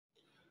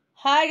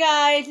Hi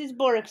guys, it's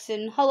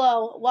Borkson.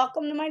 Hello,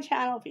 welcome to my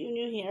channel if you're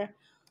new here.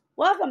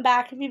 Welcome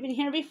back if you've been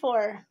here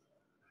before.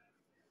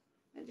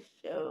 I'll just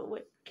show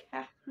what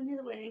Catherine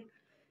is wearing.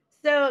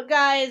 So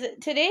guys,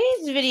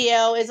 today's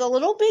video is a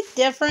little bit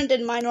different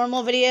than my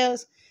normal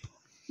videos.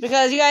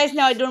 Because you guys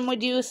know I normally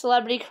do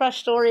celebrity crush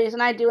stories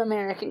and I do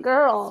American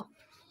Girl.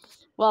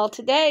 Well,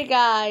 today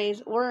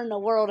guys, we're in the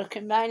world of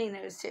combining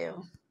those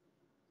two.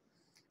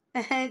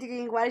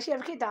 Why does she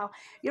have a kid doll?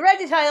 You read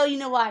the title, you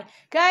know why.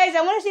 Guys,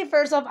 I want to say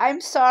first off, I'm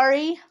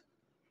sorry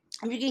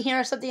if you can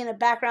hear something in the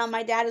background.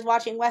 My dad is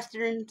watching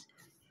westerns.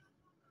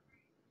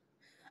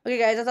 Okay,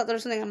 guys, I thought there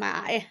was something on my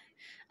eye.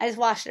 I just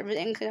washed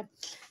everything.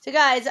 So,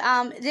 guys,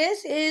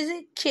 this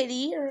is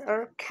Kitty,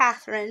 or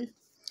Catherine,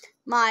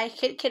 my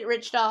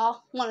kittredge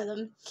doll, one of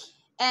them.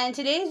 And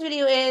today's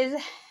video is,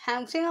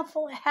 I'm seeing how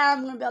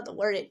I'm going to be able to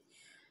word it.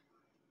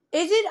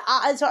 Is it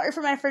odd, sorry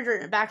for my refrigerator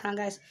in the background,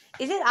 guys.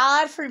 Is it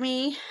odd for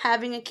me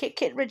having a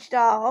kittredge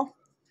doll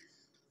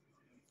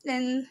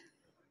and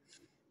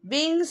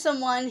being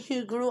someone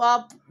who grew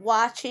up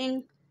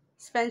watching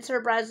Spencer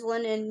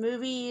Breslin in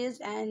movies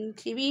and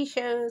TV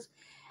shows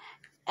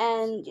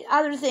and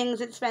other things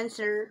that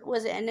Spencer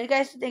was in? And you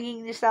guys are thinking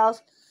to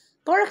yourselves,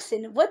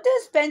 Borkson, what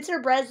does Spencer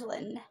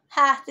Breslin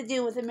have to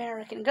do with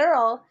American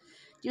Girl?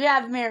 You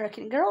have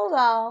American Girl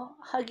doll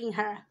hugging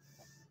her.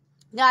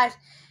 Guys,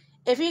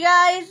 if you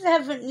guys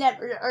have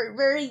never, or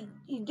very,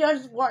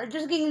 just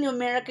getting into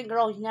American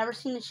Girl, you've never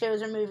seen the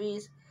shows or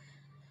movies,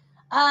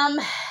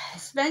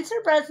 Spencer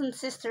Breslin's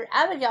sister,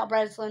 Abigail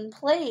Breslin,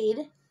 played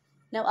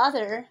no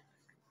other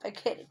but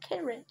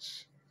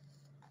Kittredge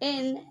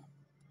in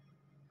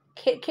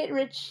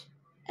Kittredge,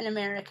 an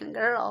American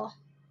Girl.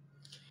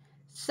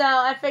 So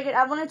I figured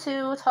I wanted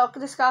to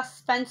discuss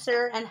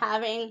Spencer and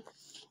having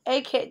a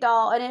Kit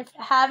doll, and if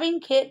having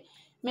Kit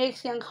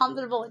makes me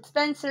uncomfortable with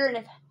Spencer, and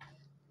if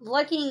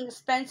liking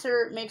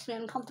Spencer makes me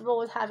uncomfortable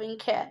with having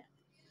Kit.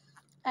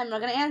 I'm not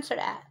going to answer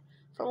that.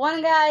 For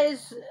one,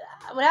 guys,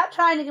 without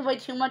trying to give away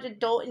too much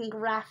adult and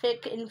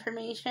graphic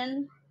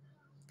information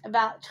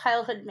about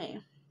childhood me.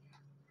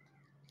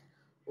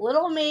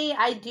 Little me,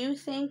 I do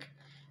think,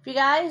 if you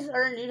guys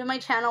are new to my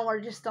channel or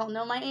just don't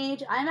know my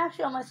age, I'm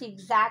actually almost the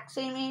exact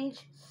same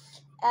age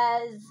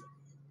as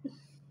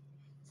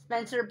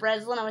Spencer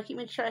Breslin. I'm going to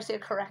making sure I say the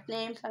correct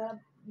name, so I'm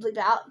going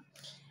to bleep out.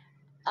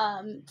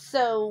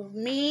 So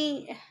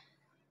me,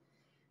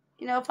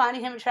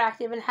 finding him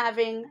attractive and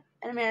having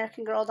an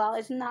American Girl doll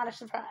is not a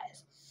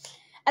surprise.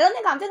 I don't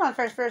think I'm the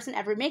first person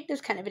ever make this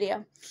kind of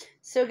video.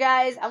 So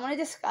guys, I want to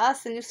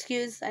discuss, and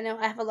excuse, I know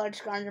I have a large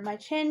scar under my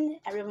chin.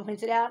 Everyone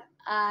points it out.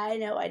 I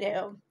know I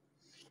do.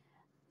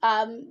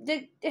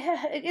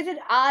 Is it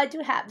odd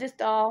to have this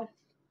doll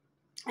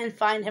and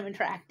find him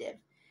attractive?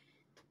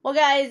 Well,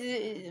 guys,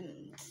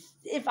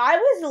 if I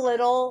was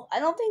little, I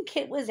don't think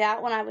Kit was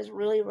out when I was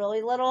really,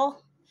 really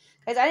little.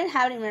 Guys, I didn't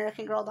have any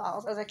American Girl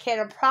dolls as a kid.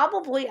 Or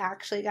probably,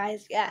 actually,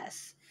 guys,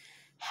 yes.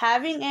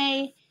 Having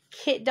a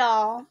Kit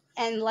doll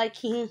and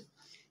liking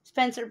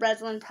Spencer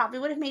Breslin probably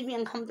would have made me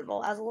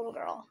uncomfortable as a little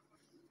girl.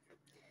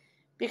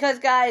 Because,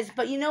 guys,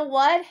 but you know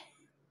what?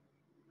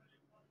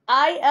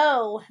 I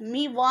owe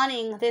me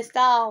wanting this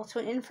doll to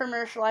an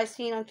infomercial I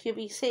seen on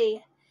QVC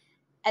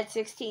at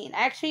 16.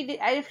 I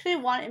actually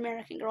wanted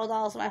American Girl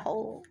dolls my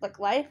whole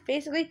life,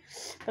 basically,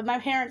 but my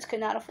parents could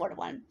not afford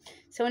one.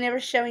 So when they were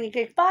showing you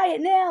could buy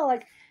it now,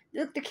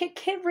 the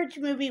Kittredge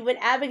movie with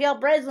Abigail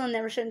Breslin,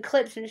 they were showing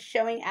clips and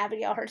showing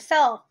Abigail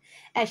herself,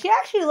 and she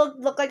actually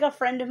looked like a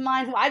friend of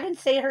mine who I didn't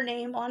say her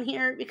name on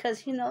here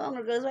because she no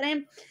longer goes by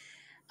name.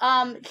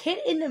 Kit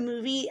in the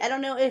movie, I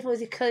don't know if it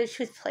was because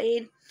she was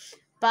played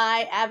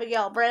by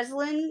Abigail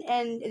Breslin,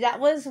 and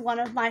that was one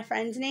of my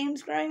friends'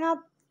 names growing up.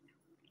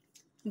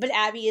 But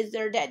Abby is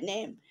their dead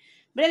name.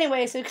 But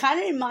anyway, so it kind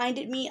of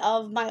reminded me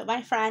of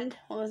my friend,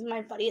 who was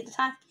my buddy at the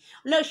time.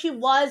 No, she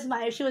was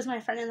my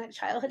friend in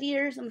childhood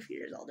years. I'm a few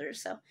years older,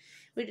 so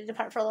we did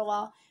depart for a little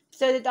while.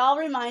 So the doll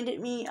reminded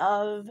me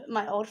of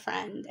my old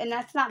friend, and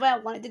that's not why I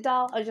wanted the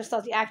doll. I just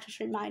thought the actress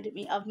reminded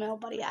me of my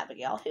old buddy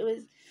Abigail, who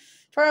is,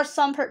 for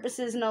some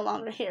purposes, no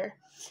longer here.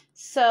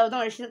 So don't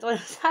worry, she's not the one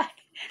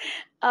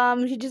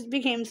inside. She just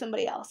became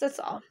somebody else. That's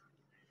all.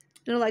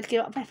 I don't like to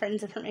give up my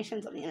friends'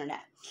 information on the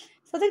internet.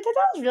 So I think that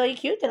was really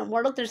cute. And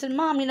I looked there and said,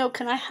 Mom,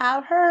 can I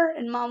have her?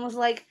 And Mom was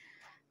like,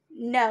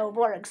 no,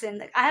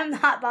 Borkson. I'm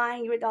not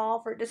buying you a doll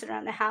for to sit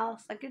around the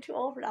house. You're too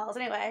old for dolls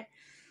anyway.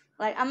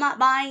 I'm not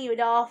buying you a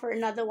doll for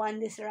another one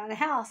to sit around the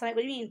house. I'm like,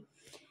 what do you mean?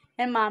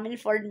 And Mom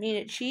informed me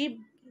that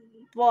she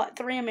bought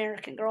 3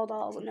 American Girl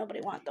dolls and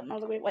nobody wanted them. I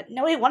was like, wait, what?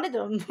 Nobody wanted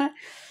them.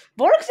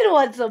 Borkson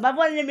wants them. I've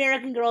wanted an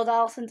American Girl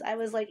doll since I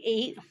was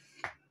 8.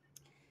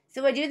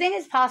 So I do think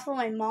it's possible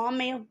my mom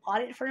may have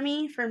bought it for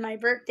me for my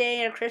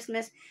birthday or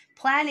Christmas,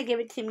 planned to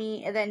give it to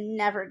me, and then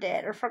never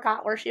did, or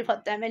forgot where she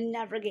put them and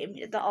never gave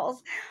me the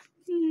dolls.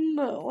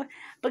 No.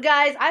 But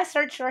guys, I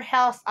searched our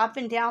house up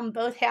and down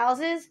both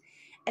houses.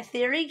 A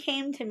theory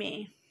came to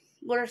me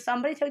where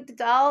somebody took the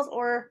dolls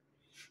or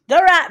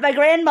they're at my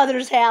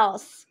grandmother's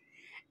house.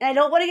 And I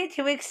don't want to get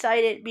too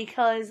excited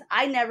because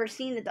I never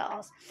seen the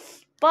dolls.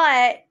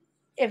 But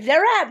if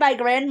they're at my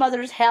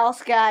grandmother's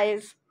house,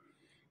 guys,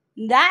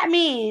 that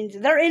means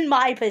they're in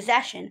my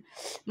possession.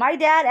 My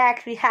dad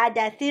actually had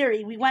that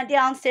theory. We went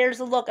downstairs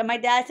to look, and my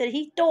dad said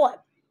he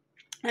thought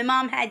my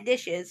mom had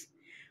dishes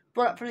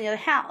brought up from the other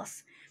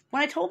house.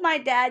 When I told my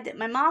dad that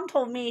my mom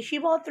told me she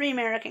bought 3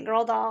 American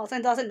Girl dolls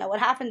and doesn't know what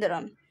happened to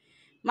them,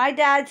 my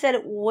dad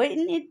said,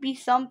 wouldn't it be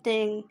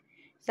something,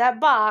 that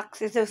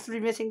box is those 3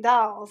 missing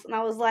dolls? And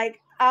I was like,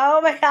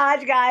 oh my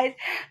gosh, guys,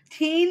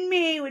 teen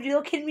me,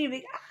 little kid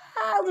me,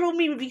 little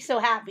me would be so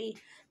happy.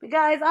 But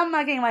guys, I'm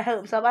not getting my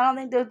hopes up. I don't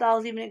think those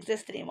dolls even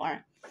exist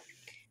anymore.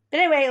 But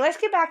anyway, let's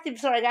get back to the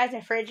story, guys. My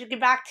fridge. Get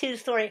back to the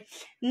story.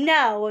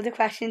 No, the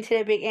question to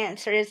the big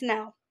answer is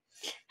no.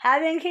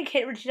 Having a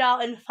kittredge doll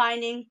and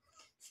finding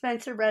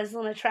Spencer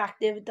Breslin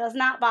attractive does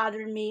not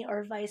bother me,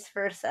 or vice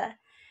versa.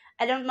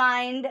 I don't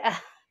mind. Guys,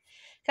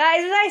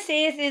 what I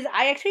say is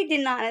I actually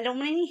did not. I don't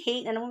want any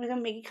hate. I don't want to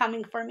make it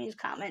coming for me as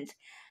comments.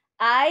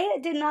 I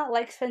did not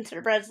like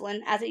Spencer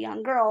Breslin as a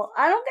young girl.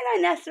 I don't think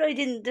I necessarily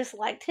didn't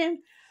dislike him.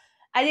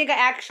 I think I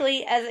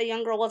actually, as a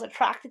young girl, was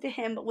attracted to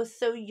him, but was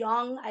so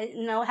young, I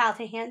didn't know how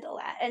to handle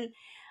that. And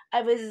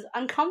I was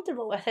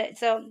uncomfortable with it.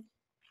 So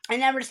I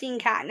never seen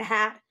Cat in the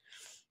Hat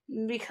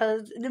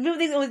because the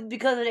movie was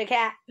because of the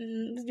cat.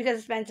 It was because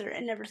of Spencer.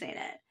 I never seen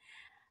it.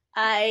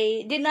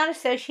 I did not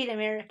associate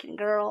American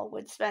Girl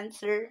with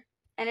Spencer,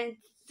 and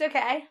it's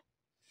okay.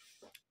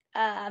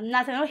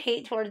 Nothing, no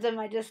hate towards him.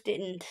 I just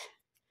didn't.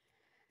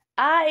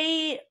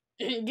 I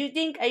do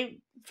think I,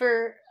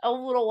 for a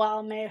little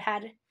while, may have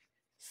had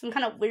some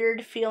kind of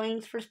weird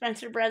feelings for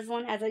Spencer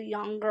Breslin as a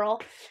young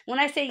girl. When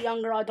I say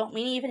young girl, I don't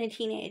mean even a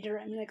teenager.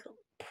 I mean like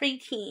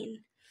preteen,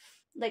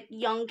 like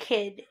young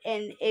kid,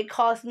 and it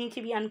caused me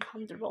to be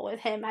uncomfortable with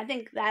him. I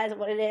think that is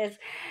what it is.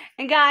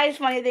 And guys,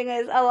 funny thing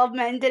is, I love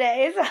men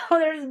today, so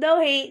there's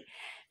no hate.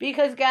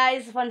 Because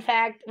guys, fun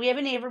fact, we have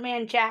a neighbor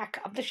man, Jack,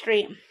 up the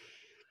street.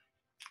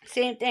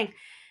 Same thing.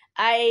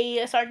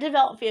 I started to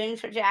develop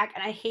feelings for Jack,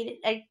 and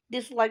I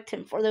disliked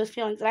him for those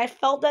feelings. And I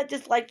felt that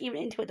dislike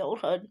even into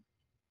adulthood.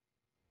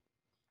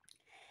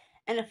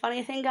 And the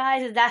funny thing,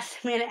 guys, is that's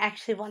the man I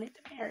actually wanted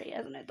to marry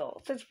as an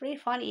adult. So it's pretty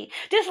funny.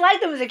 Just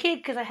like him as a kid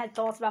because I had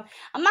thoughts about him.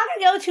 I'm not going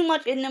to go too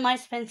much into my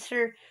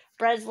Spencer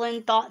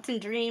Breslin thoughts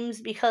and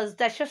dreams because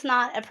that's just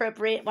not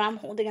appropriate when I'm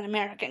holding an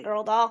American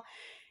Girl doll.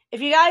 If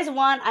you guys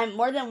want, I'm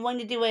more than willing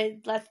to do a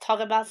Let's Talk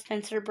About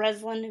Spencer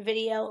Breslin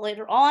video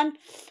later on.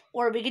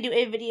 Or we could do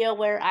a video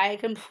where I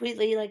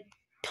completely,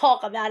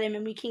 talk about him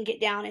and we can get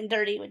down and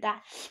dirty with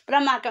that. But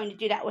I'm not going to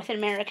do that with an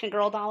American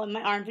Girl doll in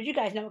my arms. But you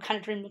guys know what kind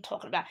of dream I'm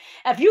talking about.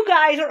 If you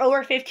guys are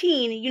over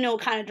 15, you know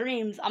what kind of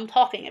dreams I'm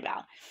talking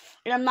about.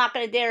 And I'm not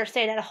going to dare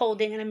say that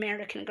holding an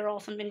American Girl,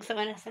 something so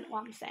innocent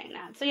while I'm saying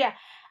that. So yeah,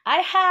 I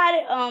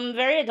had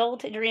very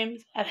adult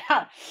dreams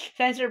about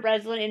Spencer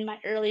Breslin in my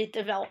early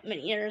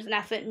development years. And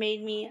that's what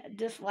made me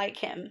dislike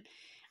him.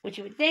 Which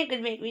you would think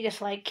would make me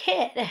dislike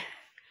Kit.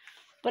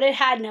 But it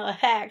had no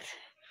effect.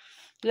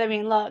 I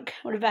mean, look,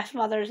 we're the best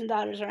mothers and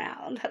daughters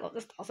around. I love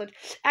this doll. So,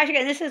 actually,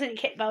 guys, this isn't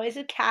Kit Bow. This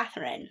is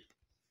Catherine.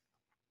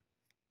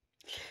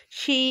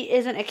 She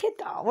isn't a kit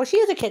doll. Well, she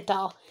is a kit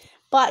doll,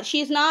 but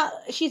she's not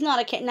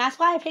a kit. And that's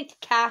why I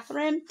picked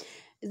Catherine.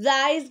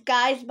 Guys,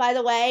 by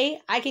the way,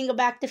 I can go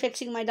back to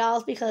fixing my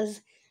dolls because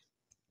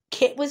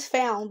Kit was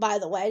found, by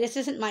the way. This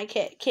isn't my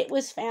Kit. Kit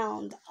was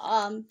found.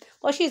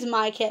 Well, she's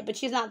my Kit, but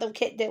she's not the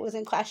Kit that was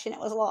in question. It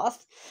was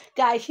lost.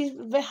 Guys, she's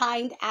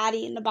behind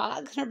Addie in the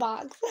box. Her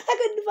box. I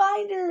couldn't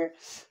find her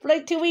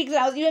for 2 weeks.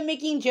 I was even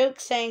making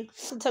jokes saying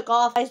she took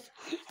off.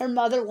 Her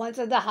mother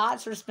wanted the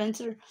hots for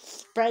Spencer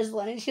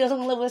Breslin, and she doesn't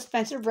want to live with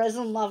Spencer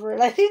Breslin lover.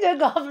 She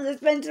took off for the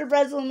Spencer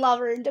Breslin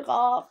lover and took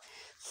off.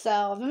 So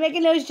I've been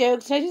making those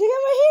jokes. So she's like,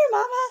 I'm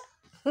right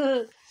here,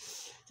 Mama.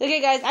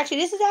 Okay, guys. Actually,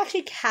 this is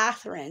actually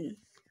Catherine.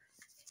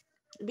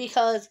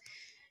 Because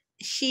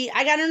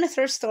I got her in the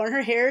thrift store and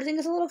her hair, I think,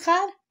 is a little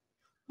cut.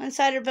 One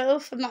side or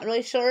both, I'm not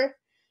really sure.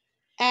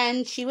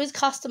 And she was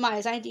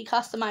customized. I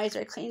decustomized her.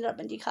 I cleaned her up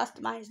and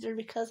decustomized her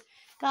because,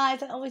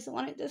 guys, I always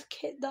wanted this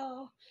Kit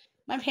doll.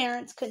 My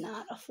parents could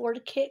not afford a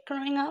Kit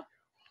growing up.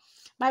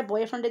 My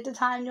boyfriend at the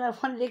time knew I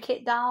wanted a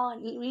Kit doll,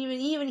 and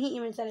he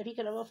even said if he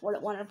could have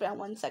afforded one or found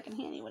one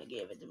secondhand, he would have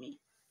gave it to me.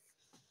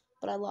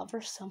 But I love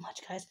her so much,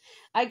 guys.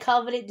 I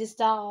coveted this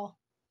doll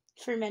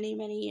for many,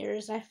 many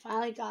years. And I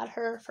finally got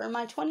her for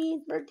my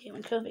 20th birthday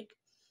when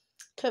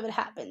COVID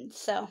happened.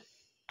 So,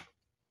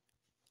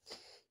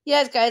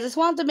 yes, guys, I just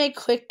wanted to make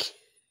a quick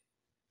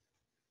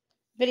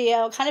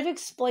video kind of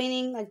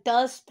explaining,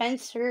 does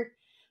Spencer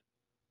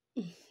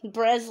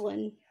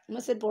Breslin, I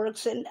almost said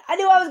Borgson, I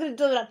knew I was going to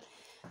do it up.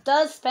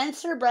 Does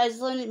Spencer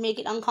Breslin make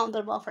it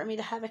uncomfortable for me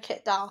to have a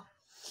Kit doll?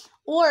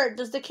 Or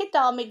does the Kit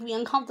doll make me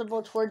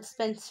uncomfortable towards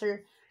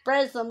Spencer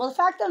Breslin? Well, the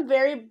fact I'm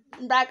very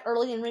back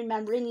early in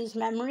remembering these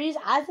memories,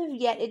 as of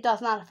yet, it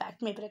does not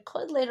affect me, but it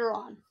could later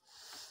on.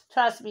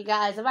 Trust me,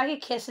 guys. If I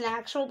could kiss an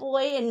actual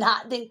boy and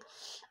not think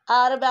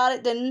odd about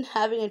it, then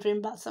having a dream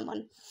about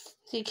someone.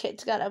 See,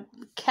 Catherine's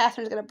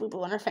got a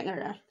boo-boo on her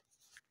finger.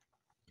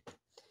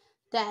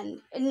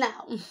 Then,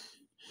 no.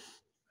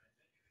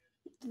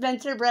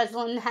 Spencer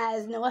Breslin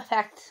has no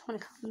effect when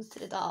it comes to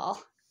the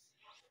doll.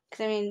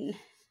 Because, I mean,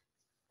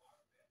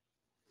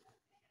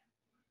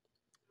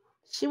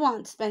 she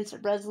wants Spencer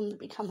Breslin to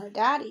become her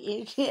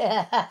daddy.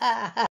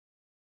 Yeah.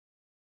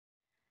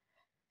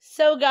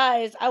 So,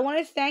 guys, I want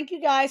to thank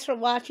you guys for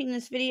watching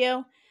this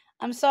video.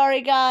 I'm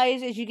sorry,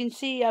 guys. As you can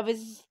see, I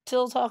was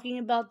still talking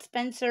about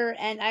Spencer,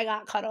 and I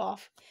got cut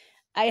off.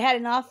 I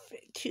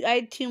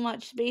had too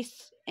much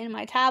space in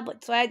my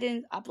tablet, so I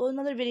didn't upload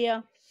another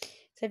video.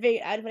 So I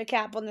figured I'd put a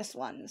cap on this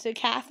one. So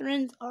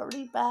Catherine's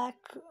already back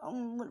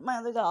with my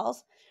other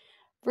dolls.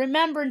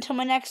 Remember, until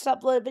my next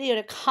upload video,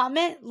 to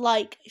comment,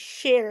 like,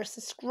 share,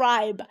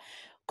 subscribe.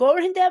 Go over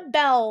and hit that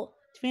bell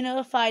to be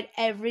notified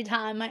every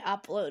time I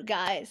upload,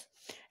 guys.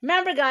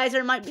 Remember, guys,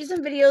 there might be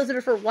some videos that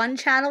are for one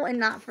channel and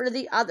not for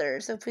the other,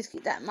 so please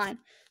keep that in mind.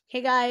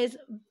 Okay, guys,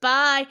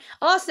 bye.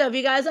 Also, if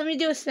you guys want me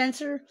to do a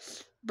Spencer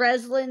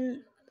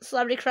Breslin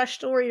celebrity crush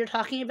story, you're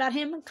talking about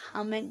him,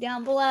 comment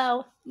down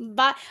below.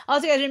 Bye.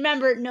 Also, guys,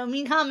 remember, no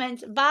mean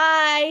comments.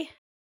 Bye.